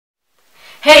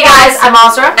Hey guys, I'm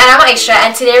Azra. And I'm Aisha,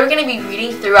 and today we're going to be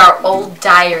reading through our old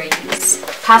diaries.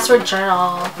 Password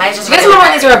journal. You guys remember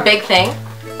when these were a big thing?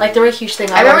 Like, they were a huge thing.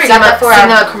 I remember we got that for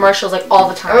our commercials like all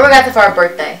the time. I remember we got that for our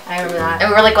birthday. I remember that. And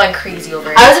we were like going crazy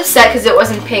over it. I was upset because it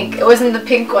wasn't pink. It wasn't the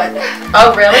pink one.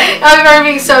 Oh, really? I remember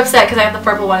being so upset because I had the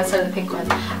purple one instead of the pink one.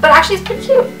 But actually, it's pretty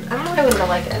cute. I don't know if I wouldn't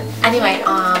like it. Anyway,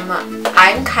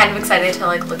 I'm kind of excited to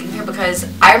like look in here because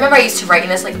I remember I used to write in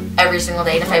this like every single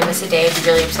day, and if I missed a day, I'd be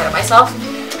really upset at myself.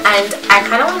 And I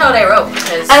kind of want to know what I wrote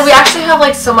because. And we actually have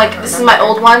like some like this is my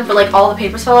old one, but like all the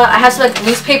papers fell out. I have some like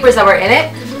newspapers that were in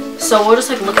it, so we'll just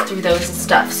like look through those and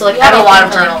stuff. So like I had a lot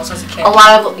of journals as a kid. A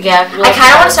lot of I kind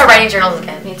of want to start writing journals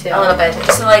again. Me too. A little bit.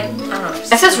 So like I don't know.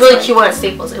 It says really cute one at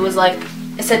Staples. It was like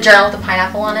it said journal with a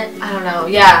pineapple on it. I don't know.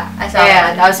 Yeah, I saw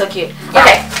that was so cute. Yeah.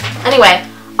 Okay. Anyway,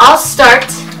 I'll start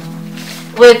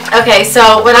with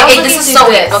so when I was this is so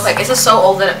weird. Real quick, this is so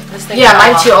old that this thing. Yeah,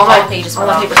 mine too. All my pages all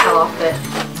my papers fell off of it.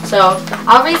 So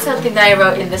I'll read something that I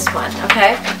wrote in this one.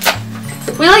 Okay.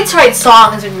 We liked to write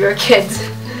songs when we were kids.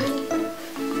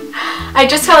 I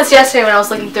just saw this yesterday when I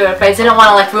was looking through it, but I didn't want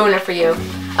to like ruin it for you.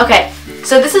 Okay.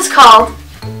 So this is called.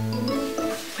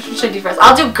 Which one should I do first?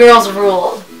 I'll do Girls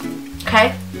Rule.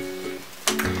 Okay.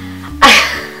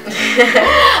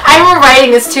 I remember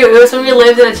writing this too. It was when we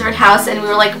lived in a different house and we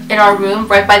were like in our room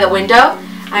right by the window.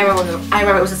 I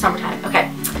remember it was the summertime.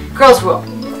 Okay. Girls Rule.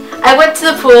 I went to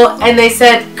the pool and they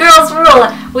said, "Girls Rule."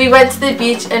 We went to the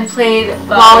beach and played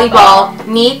volleyball.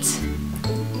 Neat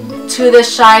to the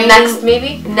shining. Next,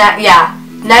 maybe?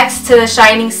 Next to the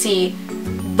shining sea.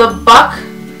 The buck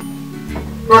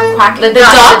were quacking.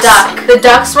 The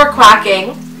ducks were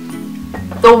quacking.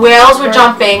 The whales were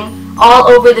jumping all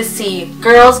over the sea.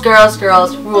 Girls, girls,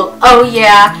 girls rule. Oh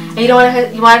yeah. And you want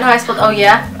to know how I spelled oh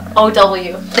yeah?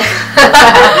 O-W.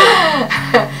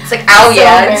 It's like ow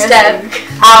yeah instead.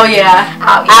 Ow yeah.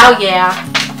 Ow yeah.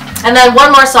 And then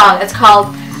one more song. It's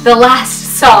called The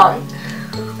Last Song.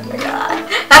 Oh my god.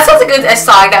 That sounds like a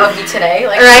song that would be today.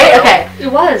 Like, right? Okay.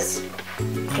 It was.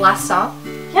 Last song?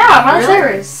 Yeah, Miley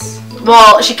Cyrus.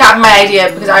 Well, she copied my idea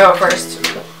because I wrote first.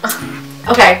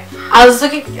 Okay. I was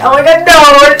looking. Oh my god,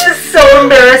 no! It's just so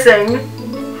embarrassing.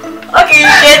 Okay,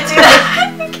 you can't do that.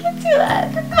 You can't do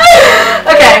that.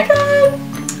 Okay.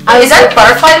 Is that a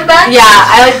butterfly in the back? Yeah,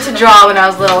 I like to draw when I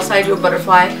was little, so I drew a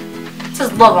butterfly. It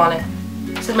says love on it.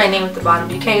 It says my name at the bottom,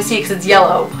 but you can't even see it because it's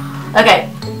yellow. Okay.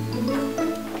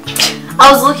 I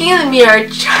was looking in the mirror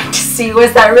trying to see,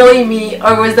 was that really me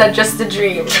or was that just a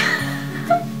dream?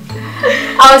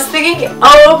 I was thinking,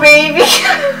 oh baby.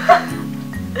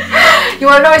 You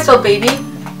want to know how I spell baby?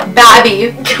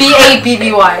 Babby.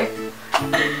 B-A-B-B-Y.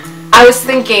 I was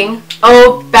thinking,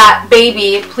 oh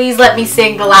baby, please let me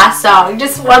sing the last song.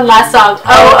 Just one last song.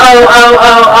 Oh, oh, oh,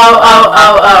 oh, oh, oh,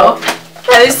 oh, oh.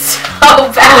 That is so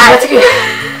bad. Oh, that's good.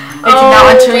 I did not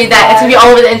want to read that. It's going to be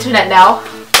all over the internet now.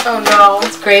 Oh no.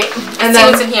 It's great. And then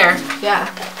what's in here. Yeah.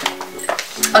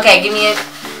 Okay, give me a...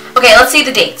 Okay, let's see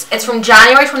the dates. It's from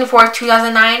January 24th,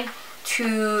 2009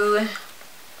 to...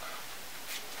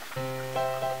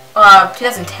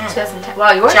 2010. 2010.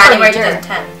 Wow, you were January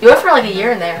 2010. You were for like a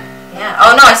year in there. Yeah.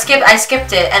 Oh no, I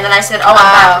skipped it, and then I said, "Oh, I'm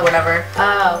back" or whatever.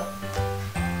 Oh.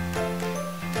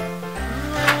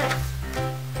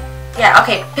 Yeah.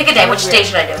 Okay. Pick a day. Which day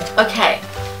should I do? Okay.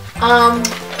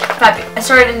 February. I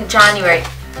started in January.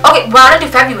 Okay. Well, I want to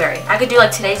do February. I could do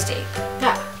like today's date.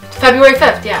 Yeah. February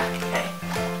 5th. Yeah. Okay.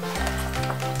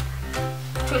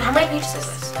 Dude, how many pages is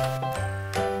this?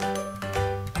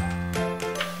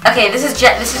 Okay, this is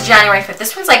January 5th.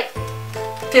 This one's like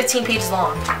 15 pages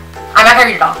long. I'm not gonna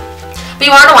read it all. But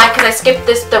you wanna know why? Because I skipped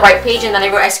the right page and then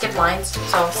I skipped lines.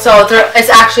 So it's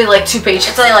actually like 2 pages.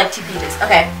 It's only like 2 pages.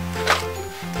 Okay.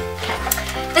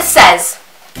 This says,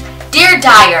 "Dear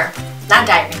Dyer," not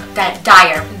diary,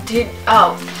 Dyer. Dear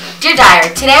Dyer,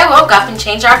 today I woke up and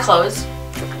changed our clothes.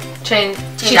 She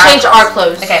changed our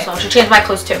clothes. Okay. So she changed my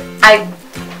clothes too. I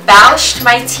brushed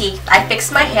my teeth, I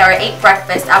fixed my hair, I ate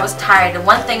breakfast, I was tired, and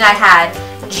one thing I had,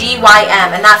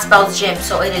 G-Y-M, and that spells gym,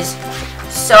 so it is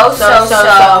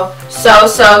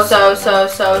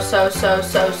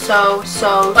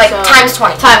like times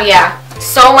 20. Yeah.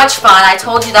 So much fun. I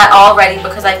told you that already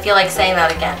because I feel like saying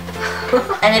that again.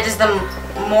 And it is the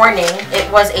morning. It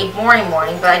was a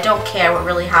morning, but I don't care what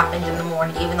really happened in the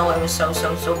morning, even though it was so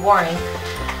boring.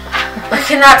 I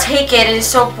cannot take it. It is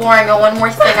so boring. And one more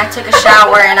thing, I took a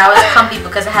shower and I was comfy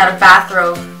because I had a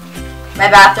bathrobe. My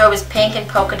bathrobe is pink and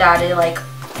polka dotted, like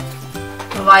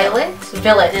violet,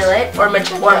 or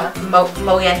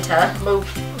magenta,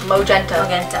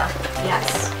 magenta.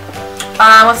 Yes.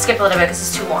 Let's skip a little bit because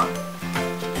it's too long.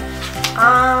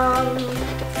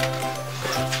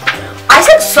 I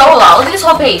said so long. Look Read this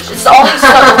whole page. This is all you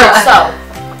saw the word so.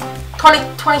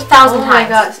 20,000 times. Oh my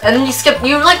god. And then you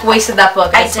like wasted that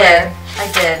book. I did.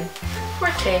 I did. Poor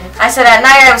thing. I said at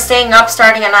night I was staying up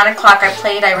starting at 9 o'clock. I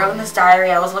played. I wrote in this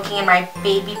diary. I was looking at my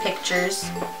baby pictures.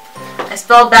 I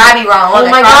spelled babby wrong. Look, Oh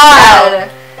my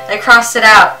god. I crossed it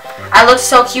out. I looked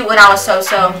so cute when I was so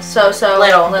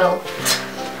little.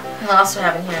 What else do we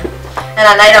have in here? And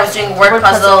at night I was doing word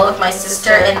puzzle with my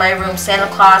sister in my room. Santa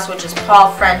Claus, which is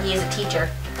Paul friend. He is a teacher.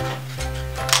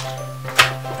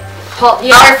 Paul,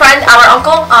 yeah. Our friend, our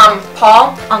uncle,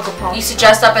 Paul. Uncle Paul. Used to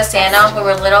dress up as Santa when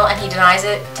we were little, and he denies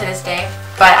it to this day.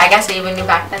 But I guess I even knew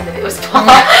back then that it was Paul.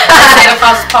 Santa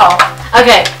Claus is Paul.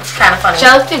 Okay. It's kind of funny.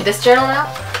 Shall I look through this journal now?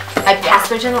 I passed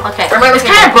the journal? Okay. Remember, it's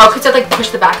kind of broke, so like push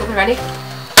the back open. Ready?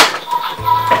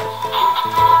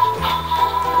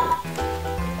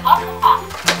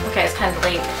 Okay, it's kind of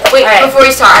late. Wait, right. Before we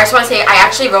start, I just want to say I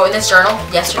actually wrote in this journal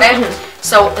yesterday.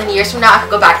 So in years from now, I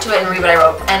could go back to it and read what I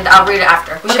wrote, and I'll read it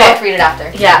after. We should both read it after.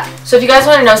 Yeah. So if you guys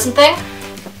want to know something,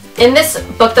 in this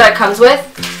book that it comes with,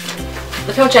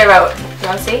 look how much I wrote. You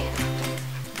want to see?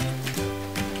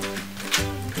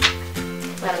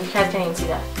 Well, you guys can't even see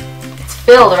that. It's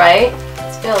filled, right?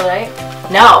 It's filled, right?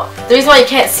 No. The reason why you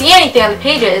can't see anything on the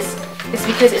pages is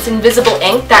because it's invisible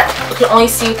ink that you can only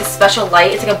see with this special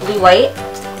light. It's like a blue light.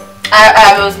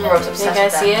 I was obsessed You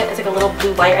guys with see it? It's like a little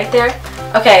blue light right there.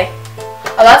 Okay.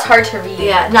 Oh, that's hard to read.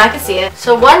 Yeah, no, I can see it.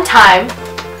 So one time,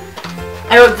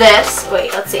 I wrote this.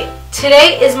 Wait, let's see.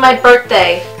 Today is my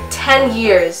birthday. 10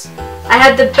 years. I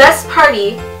had the best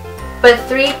party, but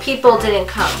 3 people didn't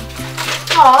come.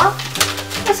 Aw.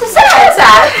 That's so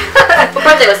sad. What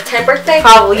birthday was it? 10th birthday?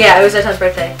 Probably, yeah, it was our 10th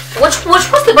birthday. Which was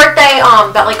the birthday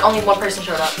that like only one person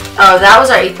showed up? Oh, that was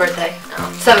our 8th birthday. Oh.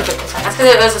 7th birthday, sorry. That's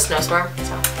because it was a snowstorm.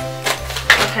 So.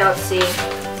 Okay, let's see.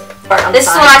 This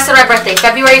is when I said my birthday,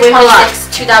 February 26,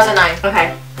 2009.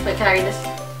 Okay. Wait, can I read this?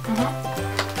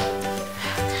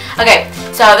 Okay,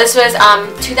 so this was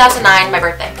 2009, my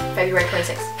birthday, February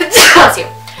 26th. Bless you.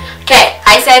 Okay,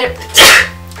 I said,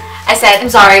 I'm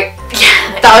sorry.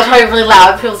 That was probably really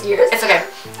loud in people's ears. It's okay.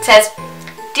 It says,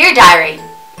 Dear Diary.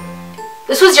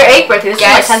 This was your 8th birthday. This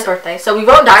was my 10th birthday. So we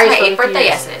wrote diaries for my 8th birthday.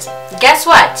 Yes, it is. Guess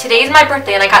what? Today is my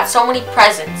birthday, and I got so many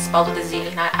presents. Spelled with a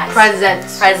Z, not S.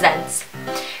 Presents. Presents.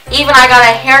 Even I got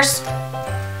a hair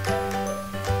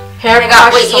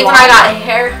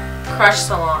crush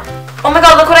salon. Oh my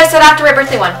god, look what I said after my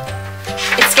birthday one.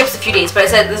 It skips a few days, but it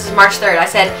said this is March 3rd. I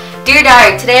said, Dear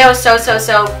Diary, today I was so,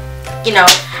 you know,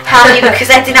 happy because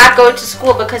I did not go to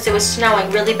school because it was snowing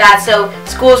really bad, so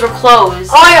schools were closed.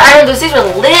 Oh, I remember those days were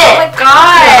lit. Oh my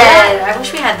god. I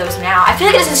wish we had those now. I feel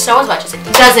like it doesn't snow as much as it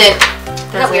doesn't.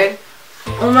 Isn't that weird?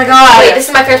 Oh my god. Wait, this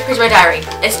is my first page of my diary.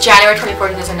 It's January 24,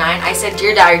 2009. I said,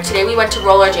 Dear Diary, today we went to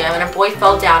roller jam and a boy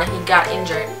fell down and he got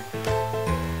injured.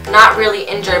 Not really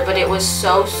injured, but it was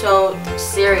so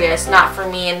serious. Not for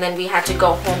me, and then we had to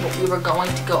go home, but we were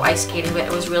going to go ice skating, but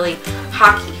it was really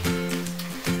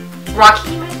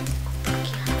rocky.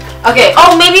 Okay.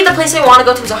 Oh, maybe the place we want to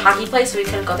go to is a hockey place, so we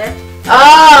couldn't go there.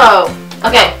 Oh.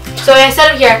 Okay. So I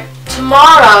said it here.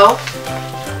 Tomorrow,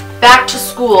 back to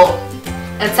school.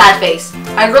 And sad face.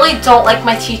 I really don't like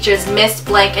my teachers, Miss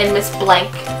Blank and Miss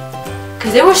Blank.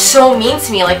 Because they were so mean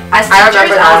to me. Like, as teachers, I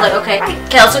remember that. I was like, okay.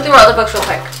 Okay, let's look through our other books real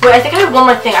quick. Wait, I think I have one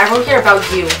more thing. I wrote here about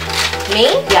you.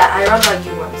 Me? Yeah, I wrote about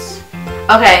you once.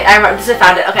 Okay, I remember. I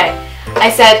found it. Okay.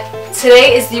 I said,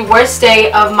 today is the worst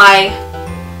day of my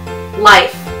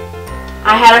life.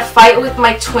 I had a fight with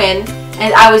my twin, and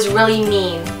I was really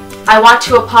mean. I want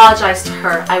to apologize to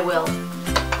her. I will.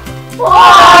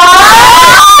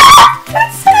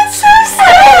 That's so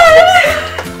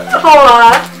sad. Hold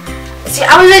on. See,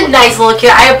 I was a nice little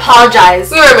kid. I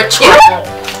apologize. We were mature.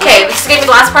 Okay, this is going to be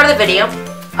the last part of the video.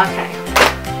 Okay.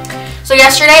 So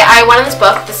yesterday, I went in this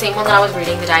book, the same one that I was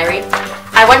reading, the diary.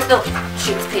 I went to the...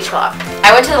 Shoot, this page fell off.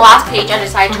 I went to the last page and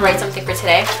decided to write something for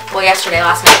today. Well, yesterday,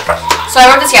 last night. So I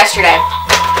wrote this yesterday.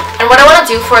 And what I want to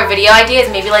do for a video idea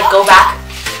is maybe, like, go back...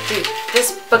 Dude,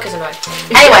 this book is annoying.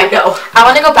 Anyway, I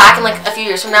want to go back in, like, a few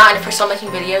years from now, and if we're still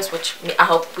making videos, which I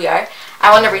hope we are, I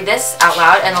want to read this out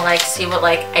loud and, like, see what,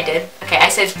 like, I did. Okay, I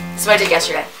said... This is what I did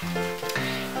yesterday.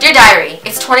 Dear Diary,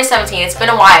 it's 2017. It's been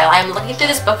a while. I am looking through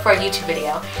this book for a YouTube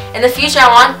video. In the future, I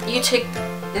want you to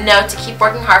know to keep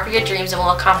working hard for your dreams and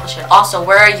we'll accomplish it. Also,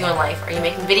 where are you in life? Are you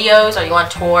making videos? Are you on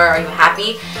tour? Are you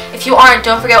happy? If you aren't,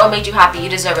 don't forget what made you happy. You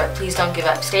deserve it. Please don't give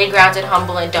up. Stay grounded,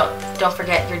 humble, and don't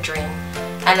forget your dream.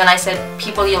 And then I said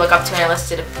people you look up to, and I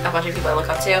listed a bunch of people I look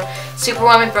up to.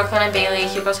 Superwoman, Brooklyn and Bailey,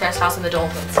 Hugo's Hairstyles, and the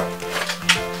Dolphins.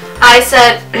 I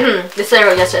said, this I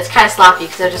wrote yesterday. It's kind of sloppy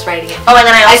because I was just writing it. Oh, and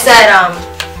then I also said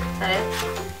is that it?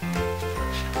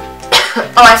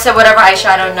 Oh, I said whatever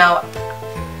eyeshadow, no.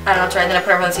 I don't know what to write. Then I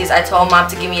put it on the I told Mom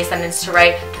to give me a sentence to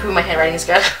write to prove my handwriting is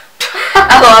good.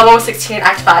 Although I'm almost 16,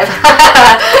 act 5.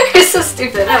 You're so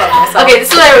stupid. I love myself. Okay,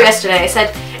 this is what I wrote yesterday. I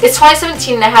said, it's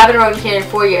 2017 and I haven't written here in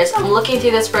 4 years. I'm looking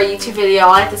through this for a YouTube video.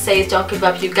 All I have to say is don't give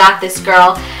up. You got this,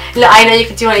 girl. I know you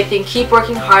can do anything. Keep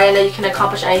working hard. I know you can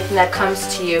accomplish anything that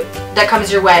comes to you, that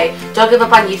comes your way. Don't give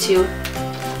up on YouTube.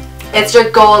 It's your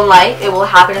goal in life. It will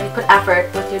happen if you put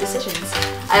effort with your decisions.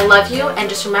 I love you, and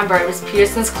just remember, it was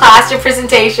Peterson's class, your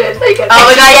presentation. Oh my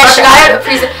god, yeah,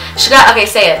 she got, okay,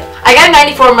 say it. I got a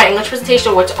 94 in my English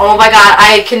presentation, which, oh my god,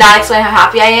 I cannot explain how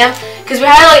happy I am. Because we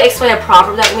had to, like, explain a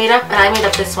proverb that we made up, and I made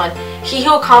up this one. He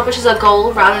who accomplishes a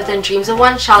goal rather than dreams of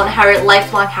one shall inherit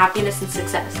lifelong happiness and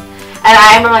success. And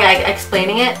I remember, like,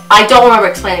 explaining it. I don't remember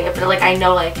explaining it, but, like, I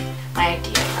know, like, my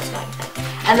idea of how it's going to be.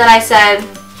 And then I said,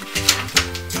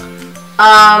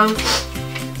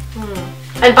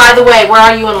 and by the way, where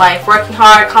are you in life? Working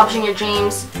hard, accomplishing your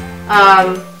dreams.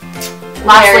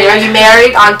 Lastly, are you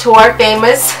married, on tour,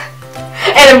 famous,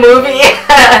 in a movie?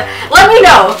 Let me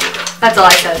know. That's all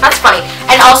I said. That's funny.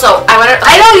 And also, I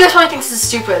know you guys probably think this is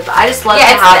stupid, but I just love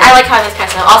I like having this kind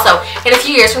of stuff. Also, in a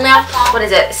few years from now, what is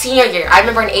it? Senior year. I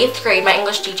remember in 8th grade, my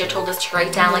English teacher told us to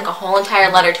write down like a whole entire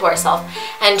letter to ourselves,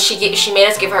 and she made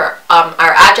us give her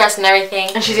our address and everything.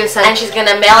 And she's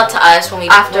gonna mail it to us when we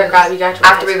after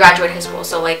we graduate high school.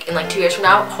 So like in like 2 years from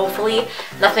now, hopefully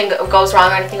nothing goes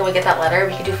wrong or anything, and we get that letter.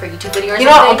 We could do for a YouTube video or something.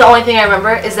 You know what, the only thing I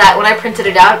remember is that when I printed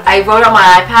it out, I wrote it on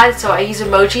my iPad, so I use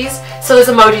emojis. So there's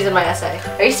emojis in my essay.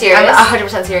 Are you serious? I'm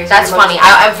 100% serious. That's funny.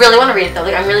 I really want to read it though.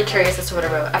 Like, I'm really curious as to what I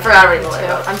wrote. I forgot already what I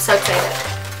wrote. I'm so excited.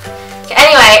 Okay,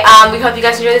 anyway, we hope you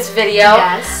guys enjoyed this video.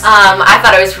 Yes. I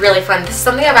thought it was really fun. This is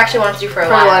something I've actually wanted to do for a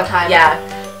while. For a long time. Yeah.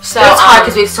 So it's hard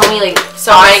because we have so many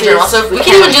journals. So we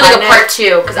can even do like a part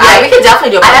 2. Because we can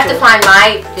definitely do a part 2. I have to find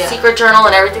my secret journal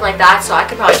and everything like that. So I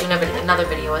could probably do another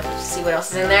video with see what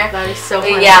else is in there. That is so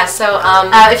funny. Yeah. So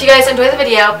if you guys enjoyed the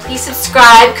video, please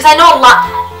subscribe because I know a lot.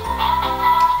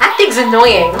 That thing's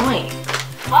annoying.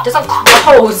 Doesn't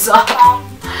close.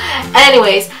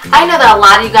 Anyways, I know that a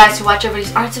lot of you guys who watch our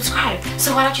videos aren't subscribed.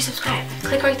 So why don't you subscribe?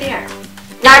 Click right there.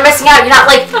 Now you're missing out. You're not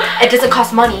like, it doesn't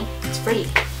cost money. It's free.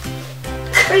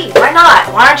 It's free. Why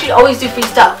not? Why don't you always do free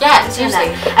stuff? Yeah,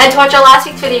 seriously. And to watch our last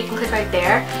week's video, you can click right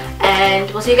there. And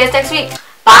we'll see you guys next week.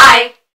 Bye.